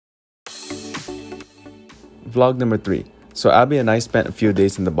Vlog number 3. So Abby and I spent a few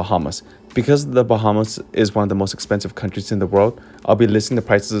days in the Bahamas. Because the Bahamas is one of the most expensive countries in the world, I'll be listing the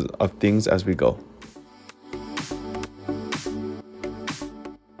prices of things as we go.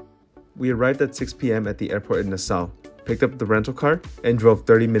 We arrived at 6 p.m. at the airport in Nassau, picked up the rental car, and drove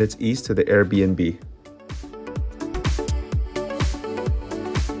 30 minutes east to the Airbnb.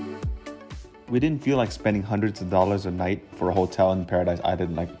 We didn't feel like spending hundreds of dollars a night for a hotel in Paradise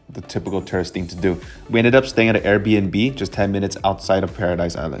Island like the typical tourist thing to do. We ended up staying at an Airbnb just 10 minutes outside of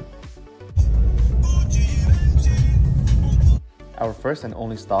Paradise Island. Our first and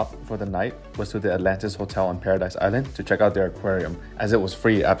only stop for the night was to the Atlantis Hotel on Paradise Island to check out their aquarium, as it was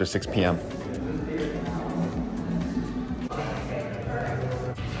free after 6 p.m.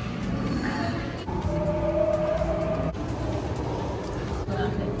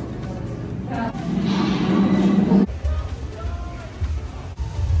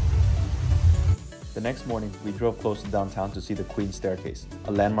 The next morning, we drove close to downtown to see the Queen's Staircase,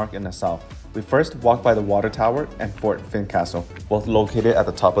 a landmark in Nassau. We first walked by the Water Tower and Fort Finn Castle, both located at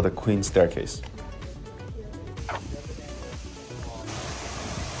the top of the Queen's Staircase.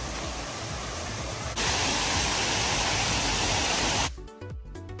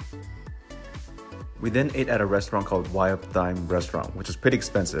 We then ate at a restaurant called Wild Thyme Restaurant, which was pretty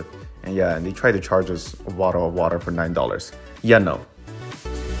expensive. And they tried to charge us a bottle of water for $9. Yeah, no.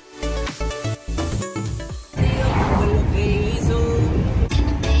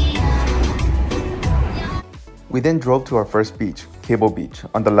 We then drove to our first beach, Cable Beach,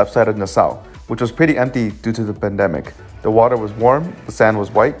 on the left side of Nassau, which was pretty empty due to the pandemic. The water was warm, the sand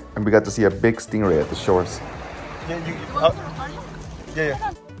was white, and we got to see a big stingray at the shores.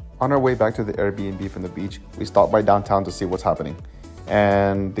 On our way back to the Airbnb from the beach, we stopped by downtown to see what's happening.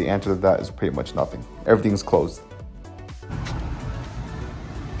 And the answer to that is pretty much nothing. Everything's closed.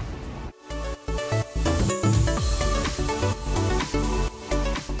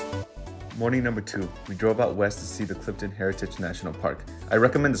 Morning number 2, we drove out west to see the Clifton Heritage National Park. I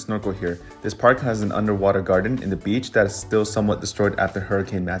recommend the snorkel here. This park has an underwater garden in the beach that is still somewhat destroyed after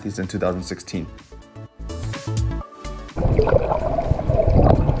Hurricane Matthews in 2016.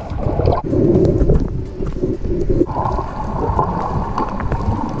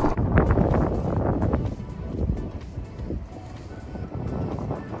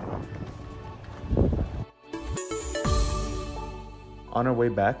 On our way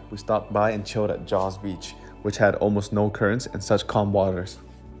back, we stopped by and chilled at Jaws Beach, which had almost no currents and such calm waters.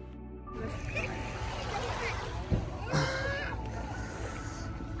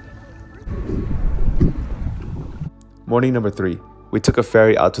 Morning number 3, we took a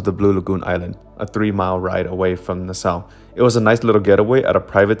ferry out to the Blue Lagoon Island, a 3-mile ride away from Nassau. It was a nice little getaway at a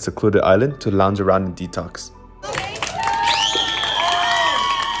private secluded island to lounge around and detox.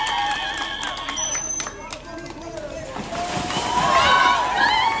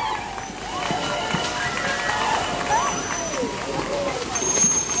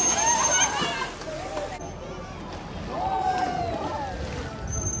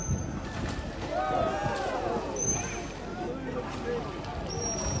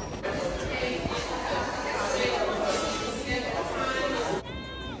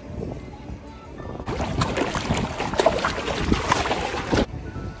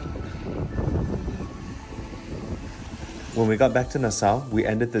 When we got back to Nassau, we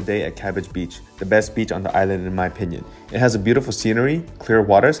ended the day at Cabbage Beach, the best beach on the island in my opinion. It has a beautiful scenery, clear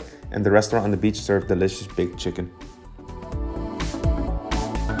waters, and the restaurant on the beach served delicious baked chicken.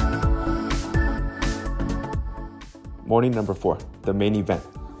 Morning number 4, the main event.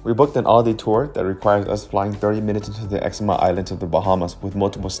 We booked an all-day tour that requires us flying 30 minutes into the Exuma Islands of the Bahamas with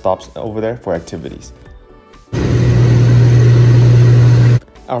multiple stops over there for activities.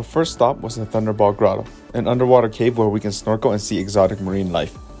 Our first stop was the Thunderball Grotto, an underwater cave where we can snorkel and see exotic marine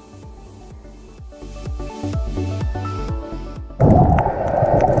life.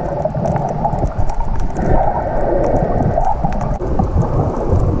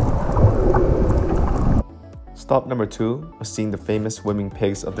 Stop number 2 was seeing the famous swimming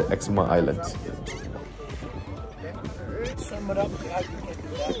pigs of the Exuma Islands.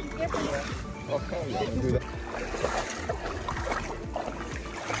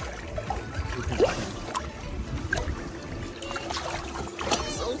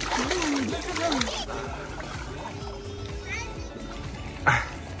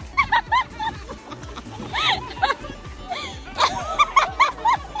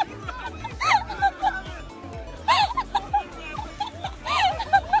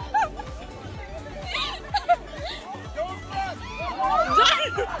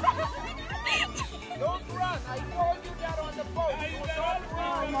 Don't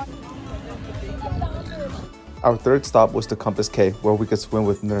Our third stop was to Compass Cay, where we could swim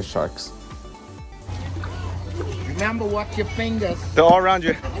with nurse sharks. Remember, watch your fingers. They're all around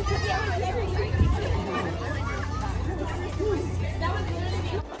you.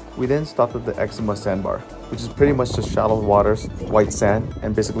 We then stopped at the Exuma sandbar, which is pretty much just shallow waters, white sand,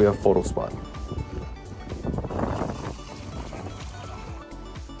 and basically a photo spot.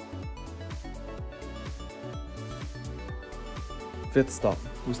 Fifth stop,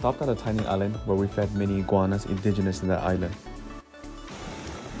 we stopped at a tiny island where we fed mini iguanas indigenous to that island.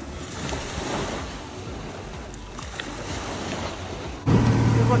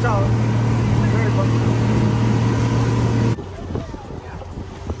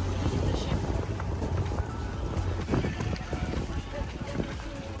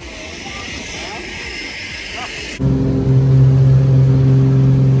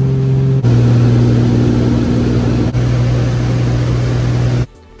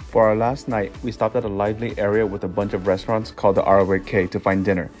 For our last night, we stopped at a lively area with a bunch of restaurants called the ROK to find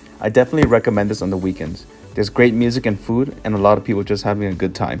dinner. I definitely recommend this on the weekends. There's great music and food, and a lot of people just having a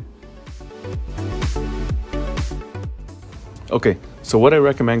good time. Okay, so would I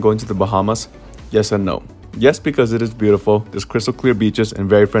recommend going to the Bahamas? Yes and no. Yes, because it is beautiful, there's crystal clear beaches and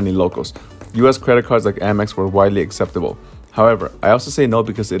very friendly locals. US credit cards like Amex were widely acceptable. However, I also say no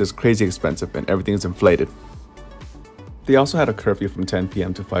because it is crazy expensive and everything is inflated. They also had a curfew from 10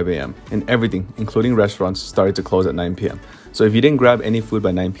 p.m. to 5 a.m. and everything, including restaurants, started to close at 9 p.m. So if you didn't grab any food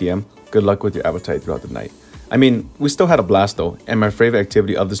by 9 p.m., good luck with your appetite throughout the night. I mean, we still had a blast though, and my favorite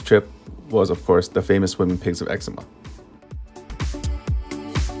activity of this trip was, of course, the famous swimming pigs of Exuma.